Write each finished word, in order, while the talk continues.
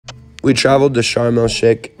We traveled to Sharm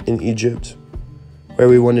El-Sheikh in Egypt, where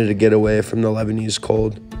we wanted to get away from the Lebanese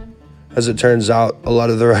cold. As it turns out, a lot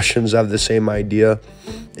of the Russians have the same idea,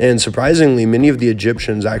 and surprisingly, many of the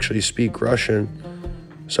Egyptians actually speak Russian.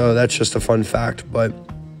 So that's just a fun fact, but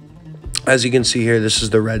as you can see here, this is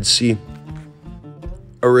the Red Sea.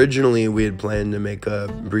 Originally, we had planned to make a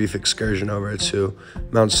brief excursion over to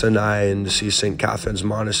Mount Sinai and to see St. Catherine's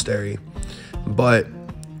Monastery, but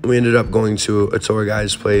we ended up going to a tour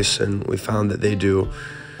guide's place, and we found that they do,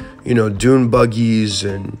 dune buggies,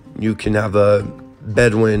 and you can have a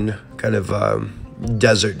Bedouin kind of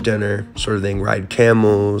desert dinner sort of thing, ride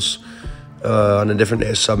camels, on a different day,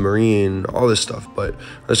 a submarine, all this stuff. But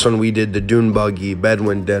this one we did the dune buggy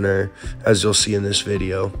Bedouin dinner, as you'll see in this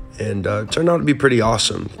video, and it turned out to be pretty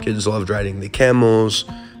awesome. Kids loved riding the camels.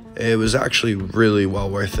 It was actually really well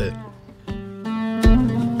worth it.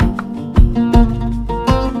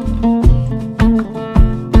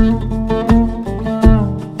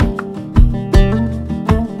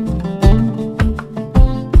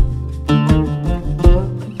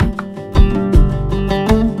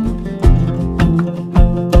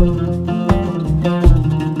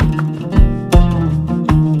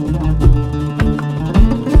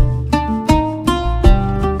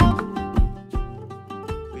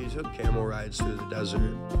 Camel rides through the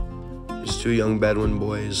desert. These two young Bedouin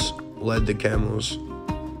boys led the camels.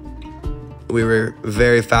 We were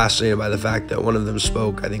very fascinated by the fact that one of them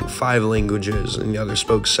spoke, I think, 5 languages and the other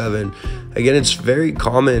spoke 7. Again, it's very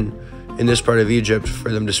common in this part of Egypt for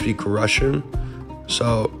them to speak Russian,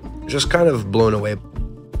 so just kind of blown away.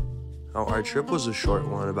 Now, our trip was a short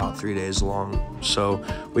one, about 3 days long, so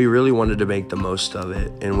we really wanted to make the most of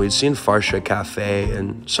it. And we'd seen Farsha Cafe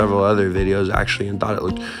and several other videos actually, and thought it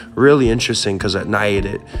looked really interesting because at night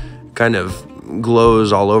it kind of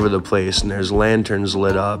glows all over the place and there's lanterns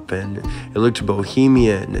lit up and it looked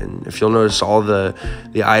bohemian. And if you'll notice, all the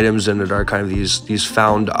items in it are kind of these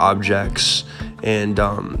found objects, and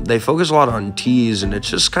they focus a lot on teas, and it's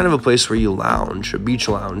just kind of a place where you lounge, a beach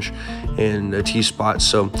lounge and a tea spot.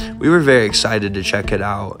 So we were very excited to check it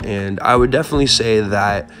out, and I would definitely say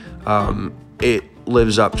that it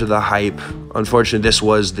lives up to the hype. Unfortunately, this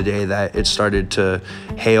was the day that it started to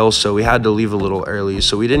hail, so we had to leave a little early,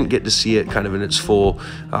 so we didn't get to see it kind of in its full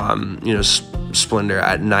splendor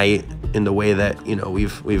at night in the way that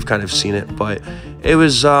we've kind of seen it. But it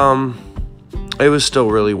was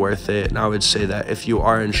still really worth it, and I would say that if you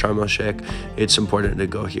are in Sharm El-Sheikh, it's important to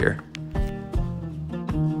go here.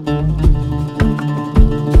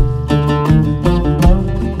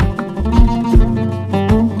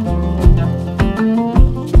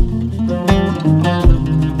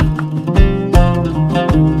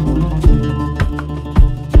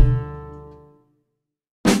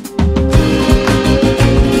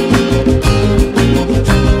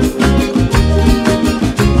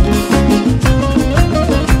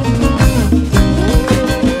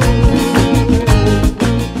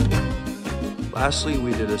 Lastly,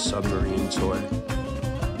 we did a submarine tour.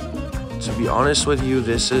 To be honest with you,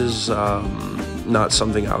 this is not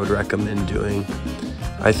something I would recommend doing.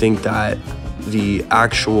 I think that the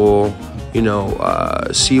actual,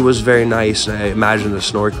 sea was very nice, and I imagine the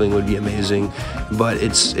snorkeling would be amazing, but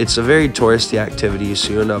it's a very touristy activity,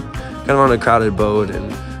 so you end up kind of on a crowded boat,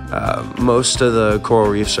 and most of the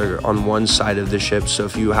coral reefs are on one side of the ship, so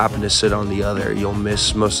if you happen to sit on the other, you'll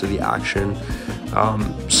miss most of the action.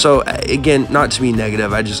 So again, not to be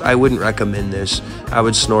negative, I wouldn't recommend this. I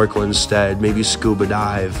would snorkel instead, maybe scuba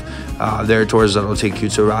dive. There are tours that'll take you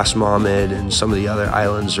to Ras Mohammed and some of the other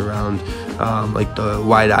islands around, like the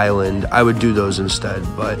White Island. I would do those instead,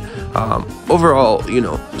 but overall,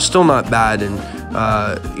 still not bad. And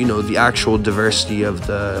the actual diversity of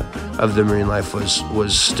the marine life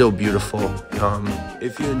was still beautiful.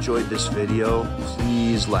 If you enjoyed this video,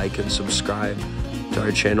 please like and subscribe to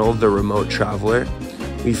our channel, The Remote Traveler.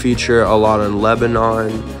 We feature a lot on Lebanon,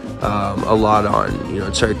 a lot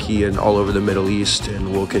on Turkey and all over the Middle East, and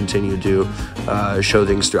we'll continue to show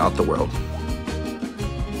things throughout the world.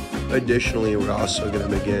 Additionally, we're also going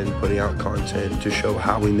to begin putting out content to show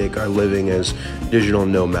how we make our living as digital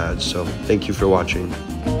nomads. So thank you for watching.